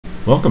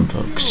Welcome,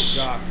 folks.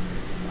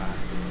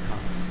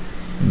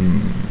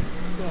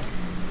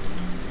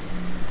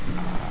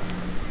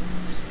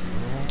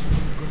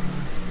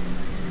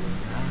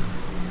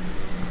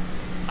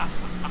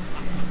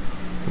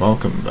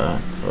 Welcome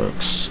back,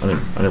 folks. I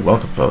mean,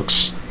 welcome,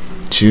 folks,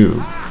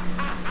 to...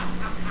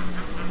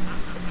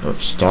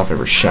 if Stauf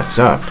ever shuts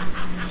up.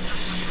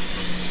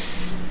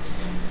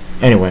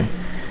 Anyway,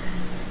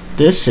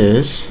 this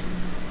is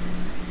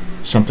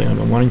something I've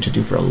been wanting to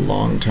do for a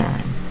long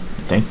time.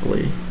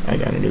 Thankfully, I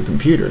got a new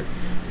computer,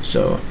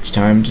 so it's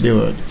time to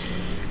do it.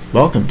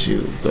 Welcome to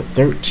the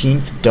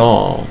 13th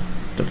Doll,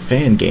 the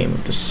fan game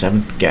of the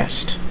 7th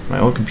guest. My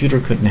old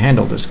computer couldn't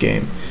handle this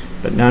game,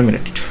 but now I'm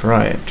going to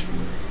try it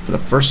for the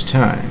first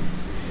time.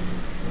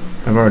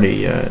 I've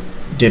already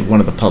did one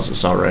of the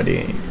puzzles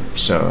already,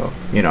 so,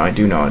 you know, I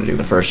do know how to do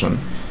the first one.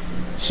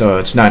 So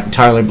it's not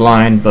entirely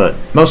blind, but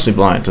mostly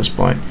blind at this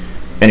point.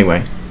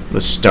 Anyway,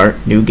 let's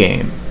start new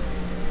game.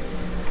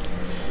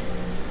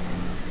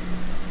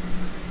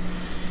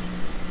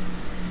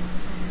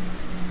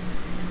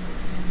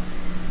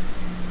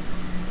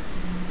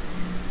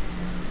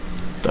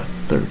 The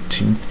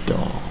 13th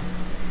Doll.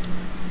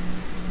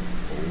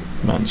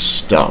 Old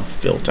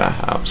Stauf built a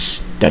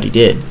house. Daddy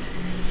did.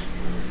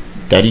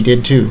 Daddy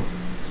did too.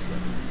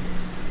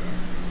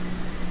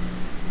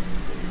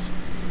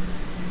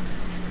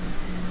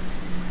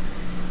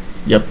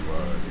 Yep.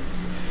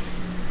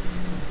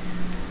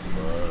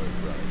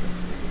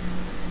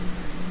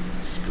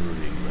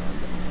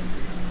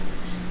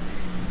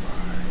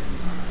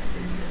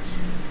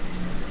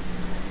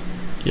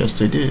 Yes,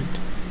 they did.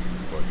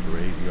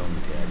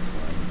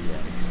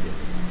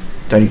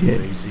 Daddy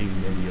did.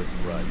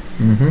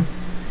 Mm-hmm.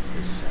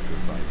 His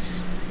sacrifice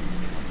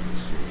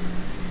countless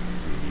souls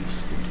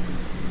released into the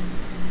moon.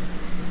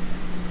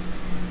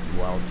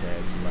 Wild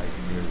Tag's life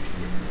perished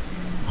with him.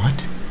 What?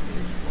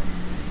 There's one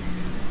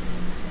illusion.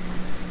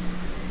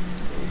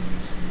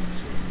 Only sleeps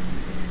over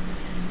there.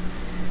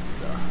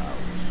 The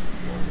house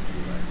won't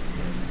let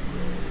him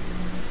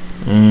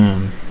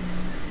go.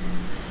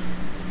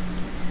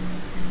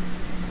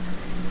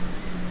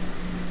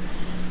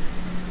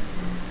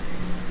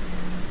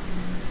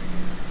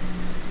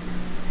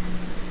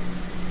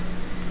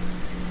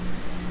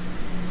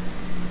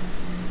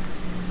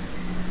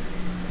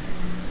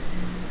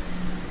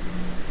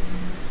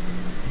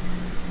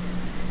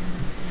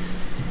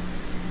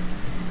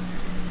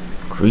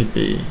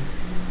 Creepy.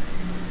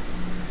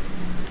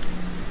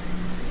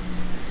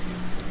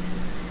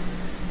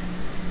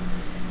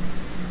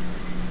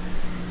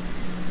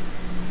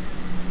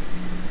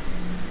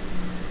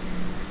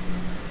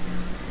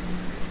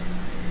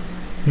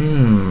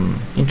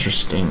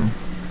 Interesting.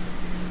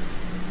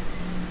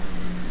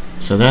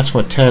 So that's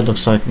what Ted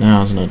looks like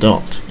now as an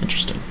adult.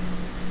 Interesting.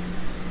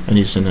 And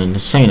he's in an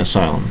insane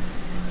asylum.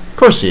 Of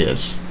course he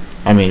is.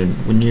 I mean,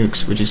 would you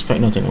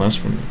expect nothing less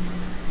from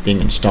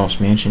being in Stauf's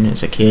mansion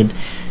as a kid?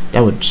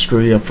 That would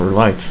screw you up for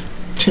life.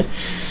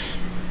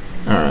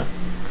 Alright.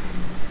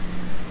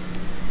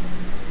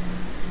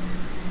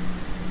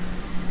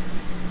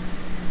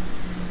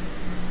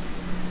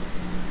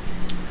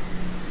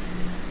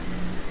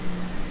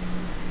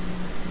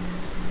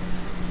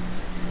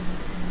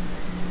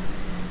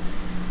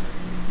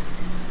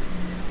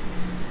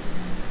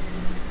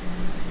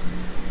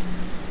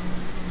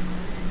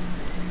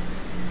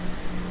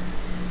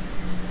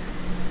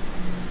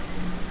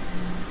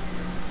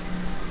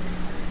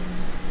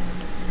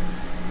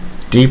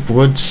 Deep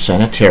Woods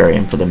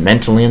Sanitarium for the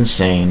mentally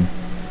insane.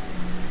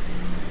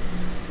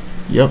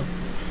 Yep.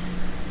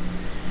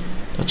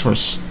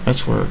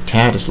 That's where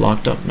Tad is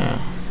locked up now.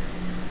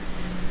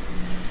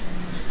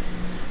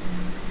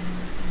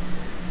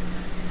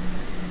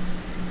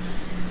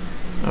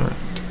 Alright.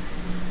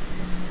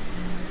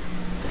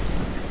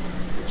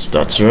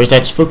 There's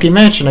that spooky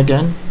mansion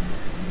again.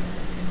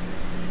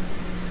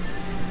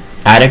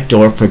 Attic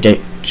Door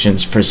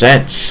Predictions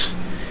presents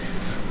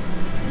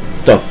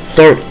the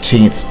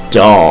 13th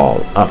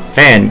Doll, a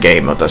fan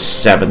game of the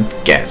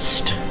 7th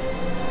guest.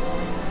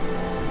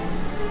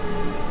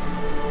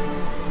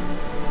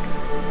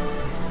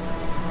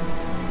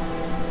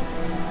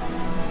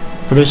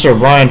 Producer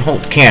Ryan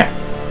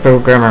Holtkamp,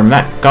 programmer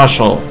Matt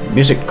Goschel,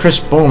 music Chris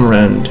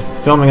Boomrand,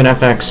 filming in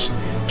FX,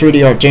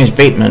 3D art James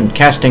Bateman,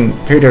 casting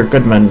Peter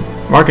Goodman,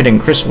 marketing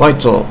Chris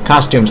Weitzel,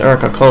 costumes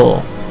Erica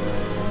Cole,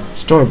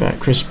 story by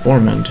Chris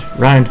Boomrand,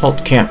 Ryan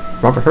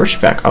Holtkamp, Robert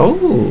Hirschbeck.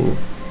 Oh!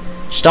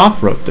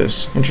 Stauf wrote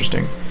this.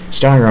 Interesting.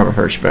 Starring Robert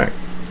Hirschbeck.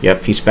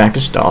 Yep, he's back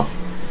as Stauf.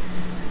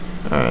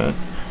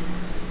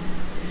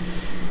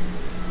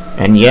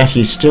 And yet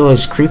he's still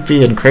as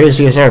creepy and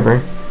crazy as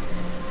ever.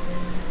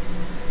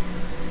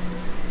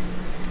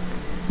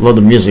 Love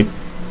the music.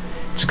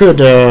 It's a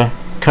good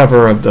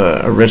cover of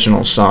the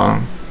original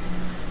song,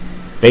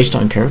 based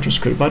on characters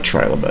created by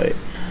Trilobite.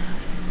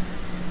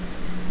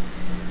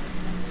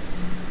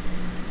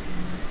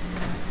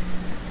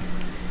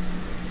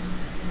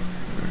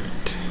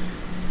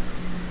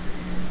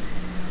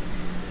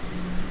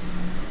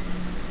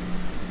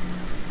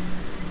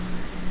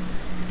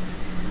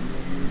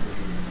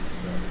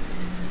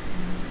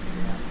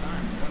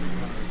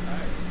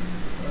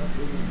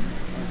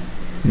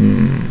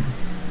 Hmm.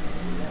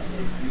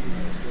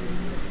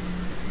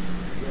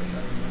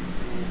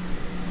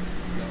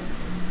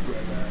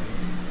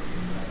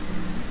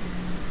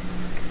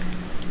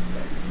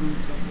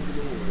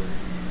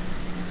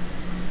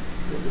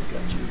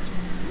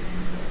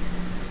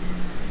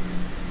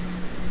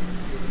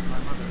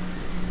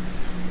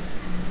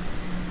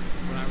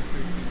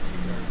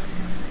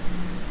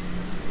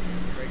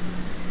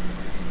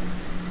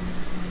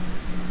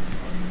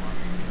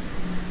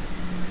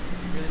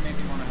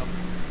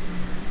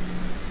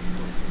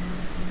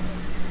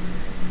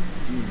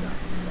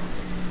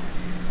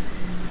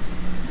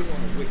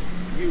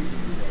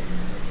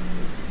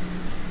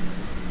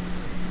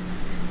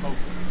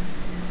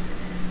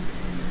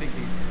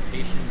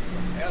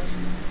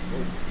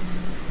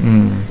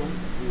 Hmm.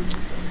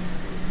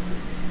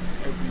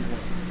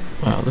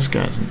 Wow, this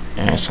guy's an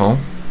asshole.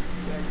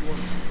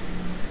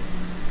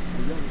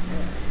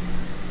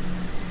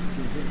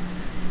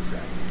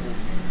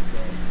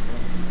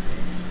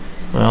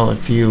 Well,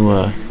 if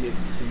you,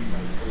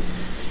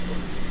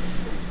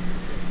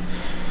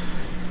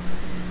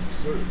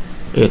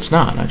 it's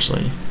not,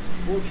 actually.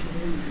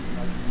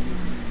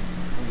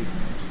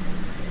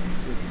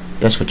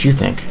 That's what you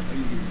think.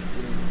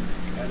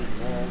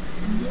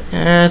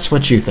 That's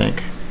what you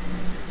think.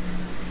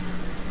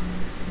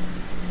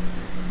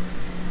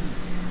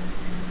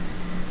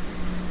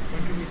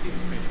 When can we see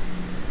this picture?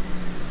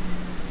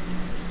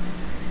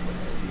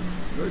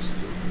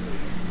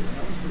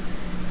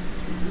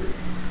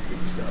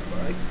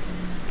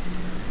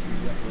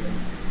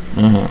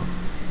 Uh-huh.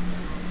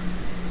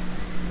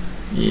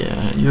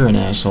 Yeah, you're an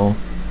asshole.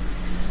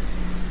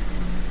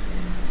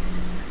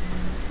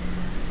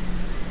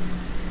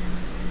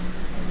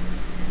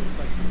 Looks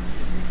like we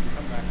can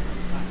come back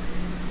another time.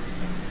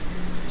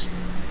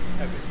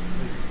 Evan,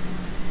 please.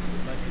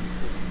 Let him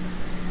see.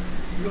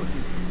 You don't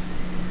think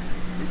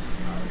this is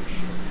our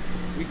show.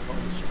 We call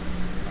the shots.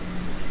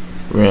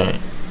 Right.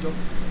 Don't.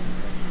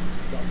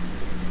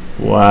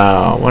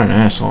 Wow, what an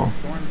asshole.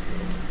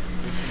 Thornfield,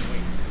 we can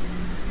wait.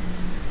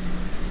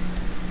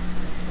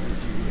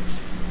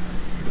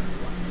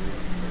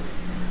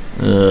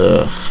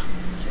 Ugh.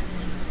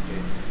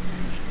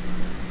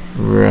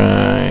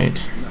 Right.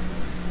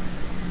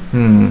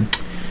 Hmm.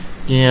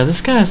 Yeah,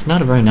 this guy's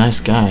not a very nice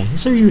guy.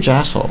 He's a huge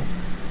asshole.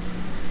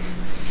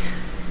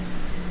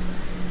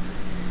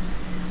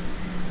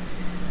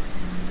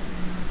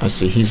 I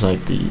see, he's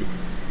like the...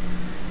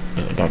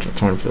 Dr.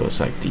 Thornfield is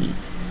like the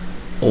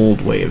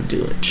old way of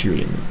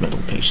treating mental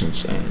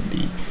patients, and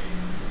the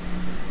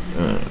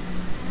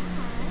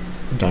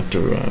Dr.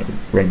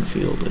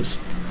 Renfield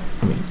is,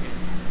 I mean,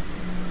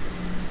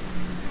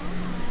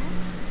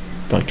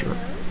 Dr.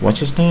 What's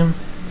his name?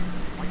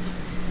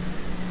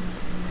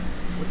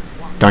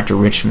 Dr.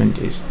 Richmond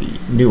is the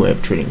new way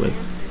of treating with.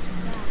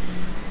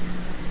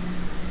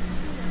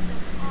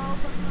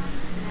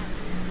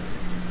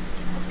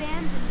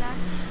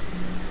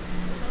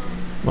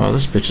 Well,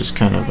 this bitch is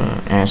kind of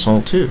an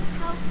asshole too.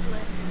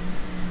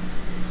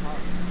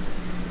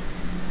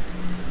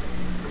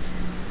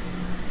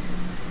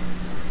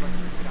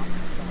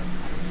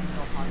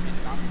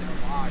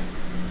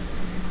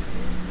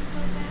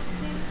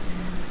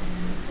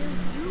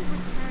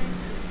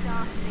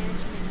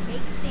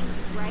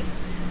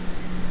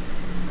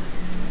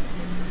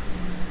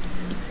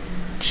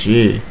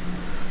 Gee.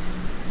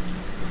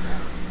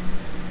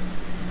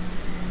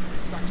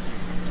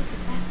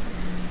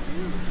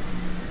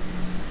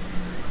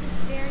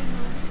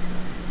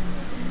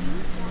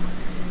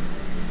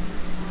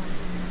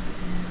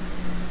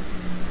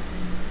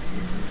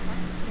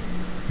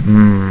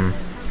 Hmm.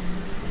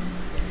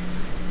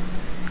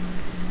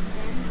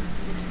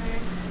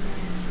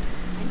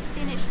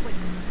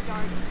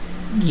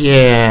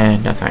 Yeah,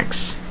 no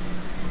thanks.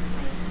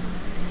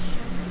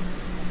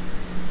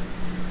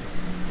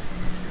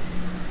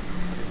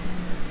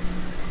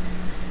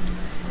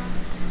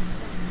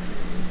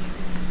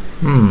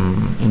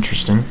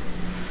 Interesting.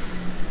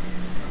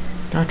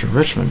 Dr.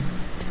 Richmond.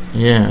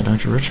 Yeah,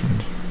 Dr.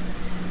 Richmond.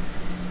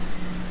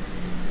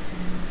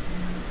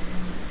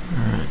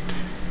 Alright.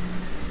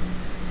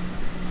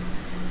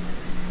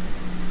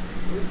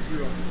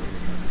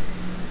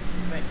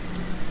 Thank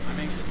you. I'm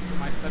anxious to put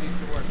my studies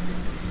to work.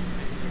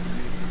 Maybe we can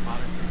use some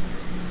modern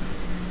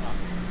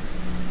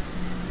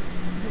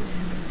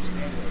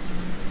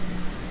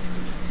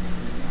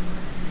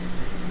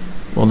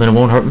Well, then it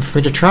won't hurt for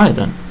me to try,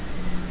 then.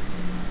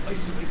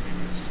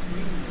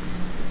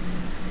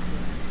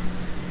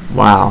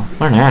 Wow,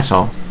 what an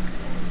asshole.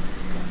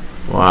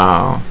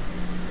 Wow.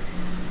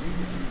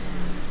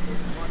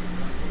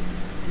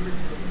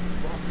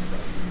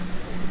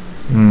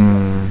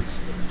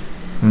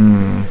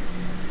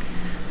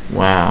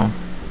 Wow.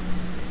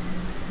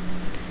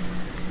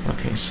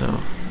 Okay, so,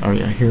 oh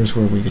yeah, here's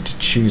where we get to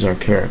choose our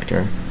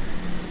character.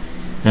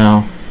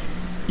 Now,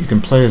 you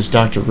can play as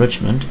Dr.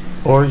 Richmond,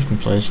 or you can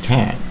play as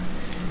Tad.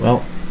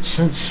 Well,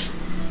 since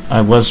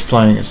I was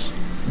playing as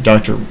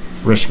Dr.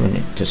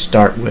 Richmond to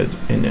start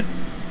with in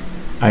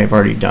I've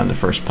already done the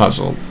first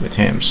puzzle with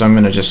him, so I'm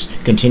going to just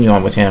continue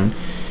on with him.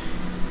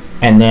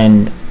 And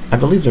then I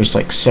believe there's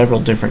like several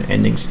different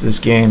endings to this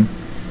game,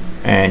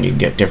 and you can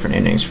get different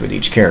endings with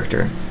each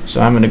character. So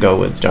I'm going to go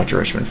with Dr.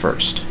 Richmond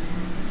first.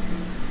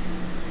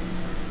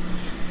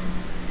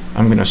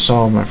 I'm going to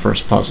solve my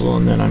first puzzle,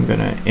 and then I'm going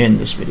to end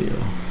this video.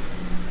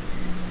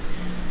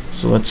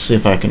 So let's see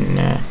if I can...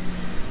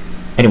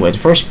 Anyway, the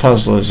first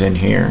puzzle is in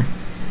here.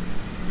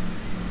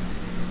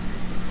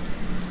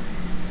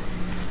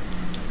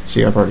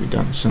 See, I've already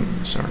done some of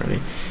this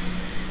already.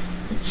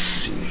 Let's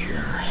see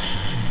here.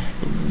 I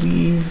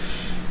believe...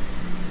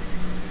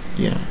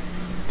 Yeah,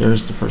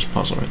 there's the first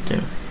puzzle right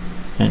there.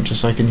 And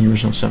just like in the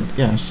original 7th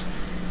guess,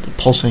 the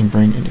pulsating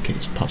brain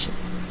indicates puzzle.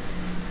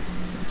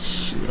 Let's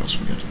see what else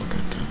we got to look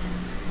at though.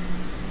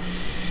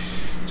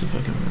 See if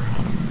I can remember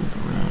how to move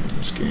around in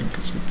this game,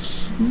 because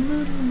it's a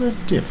little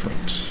bit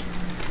different.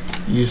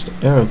 Use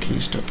the arrow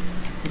keys to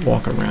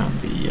walk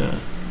around the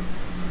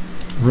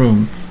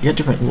room. You get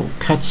different little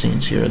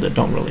cutscenes here that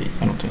don't really,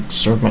 I don't think,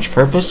 serve much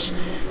purpose.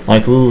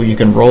 Like, ooh, you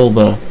can move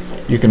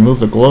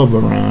the globe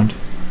around.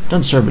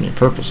 Doesn't serve any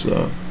purpose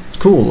though. It's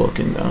cool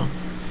looking though.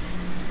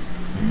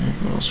 Alright,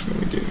 what else can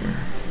we do here?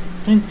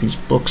 I think these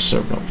books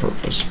serve no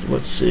purpose, but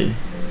let's see.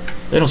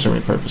 They don't serve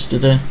any purpose, do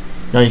they?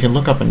 No, you can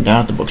look up and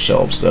down at the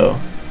bookshelves though.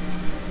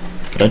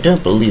 But I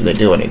don't believe they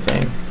do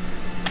anything.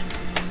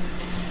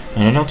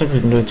 And I don't think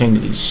we can do anything to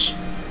these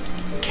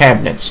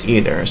cabinets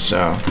either,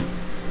 so...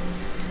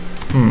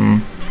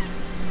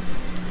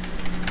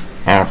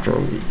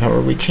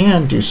 However, we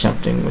can do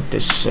something with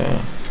this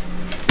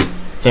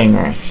thing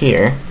right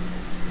here.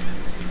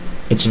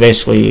 It's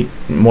basically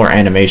more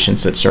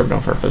animations that serve no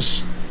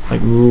purpose.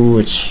 Like, ooh,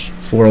 it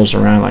swirls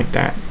around like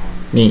that.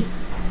 Neat.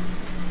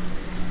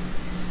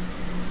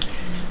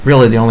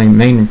 Really, the only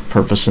main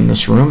purpose in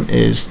this room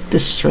is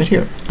this right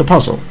here, the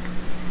puzzle.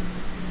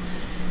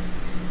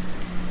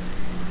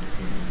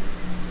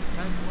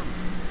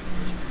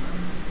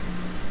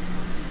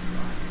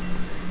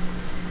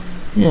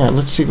 Yeah,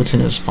 let's see what's in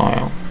his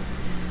file.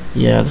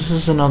 Yeah, this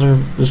is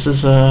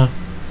the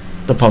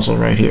puzzle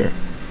right here.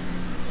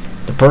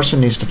 The person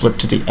needs to flip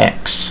to the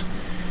X.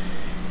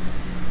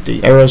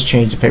 The arrows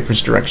change the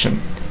paper's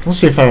direction. Let's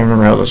see if I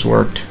remember how this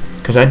worked,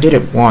 because I did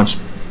it once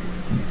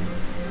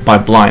by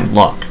blind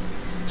luck.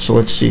 So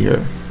let's see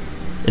here.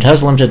 It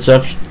has limited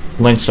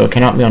length, so it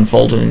cannot be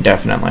unfolded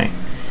indefinitely.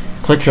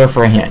 Click here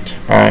for a hint.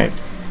 Alright,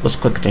 let's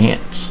click the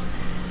hints.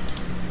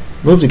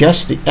 Move to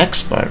guess the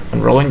X by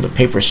unrolling the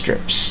paper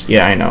strips.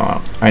 Yeah, I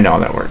know how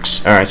that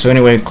works. Alright, so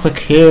anyway, click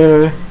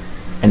here,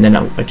 and then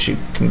I'll let you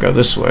can go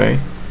this way.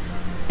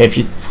 If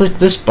you click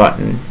this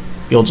button,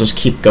 you'll just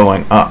keep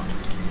going up.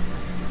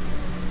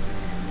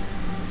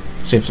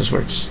 See if this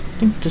works. I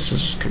think this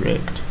is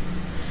correct.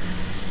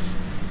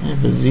 I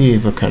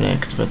believe we're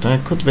correct, but I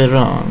could be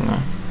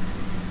wrong.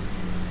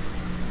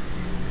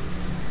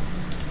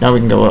 Now we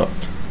can go up.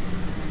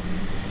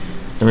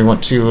 Then we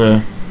want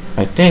to,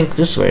 I think,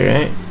 this way,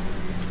 right?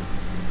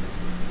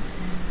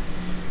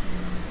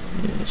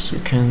 Yes, we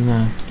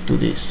can do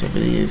this, I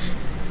believe.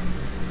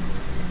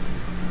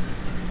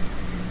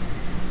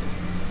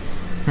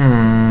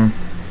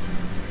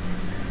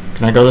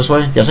 Can I go this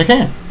way? Yes, I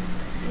can.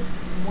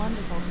 It's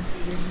wonderful to see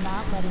you're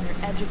not letting your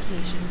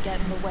education get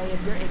in the way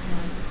of your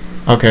ignorance.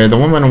 Okay, the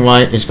woman in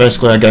white is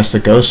basically, I guess, the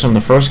ghost from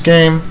the first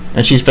game,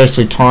 and she's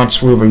basically taunts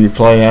whoever you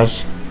play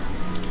as.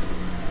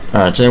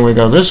 Alright, so then we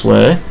go this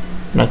way,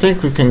 and I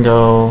think we can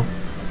go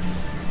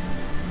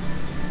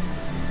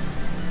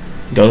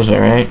this way,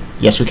 right?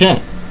 Yes, we can.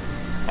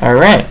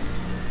 Alright.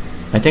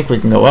 I think we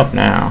can go up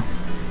now.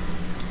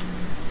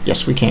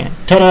 Yes, we can.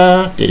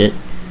 Ta-da! Did it.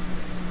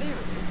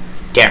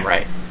 Damn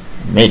right.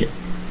 Made it.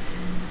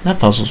 That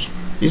puzzle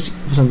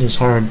wasn't as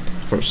hard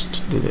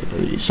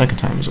the second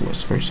time as it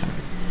was the first time.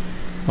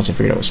 Once I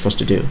figured out what I was supposed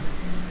to do.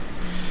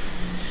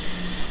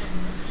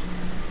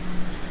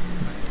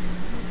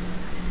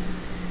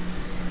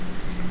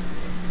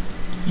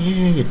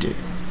 Yeah, you do.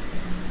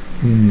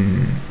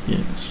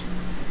 Yes.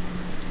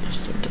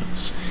 Yes, there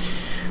does.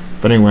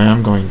 But anyway,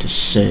 I'm going to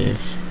save.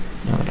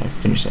 Now that I've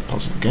finished that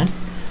puzzle again.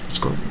 Let's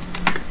go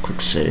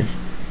quick save.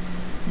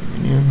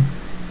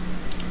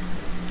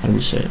 How do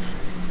we save?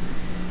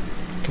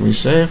 Can we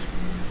save?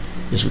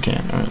 Yes, we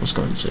can. Alright, let's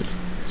go ahead and save.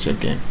 Save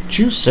game.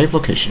 Choose save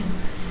location.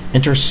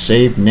 Enter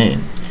save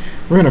name.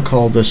 We're going to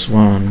call this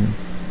one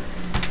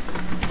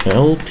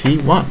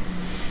LP1.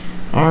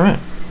 Alright.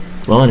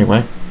 Well,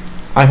 anyway,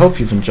 I hope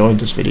you've enjoyed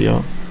this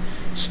video.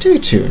 Stay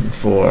tuned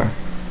for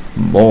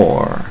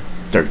more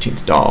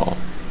 13th Doll.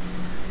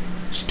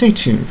 Stay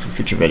tuned for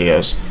future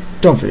videos.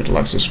 Don't forget to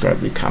like,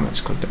 subscribe, leave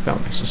comments, click the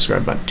bell and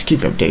subscribe button to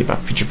keep you updated about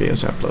future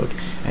videos I upload.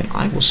 And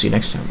I will see you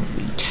next time when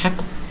we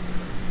tackle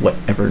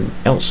whatever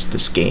else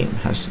this game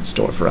has in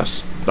store for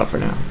us. But for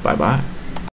now, bye-bye.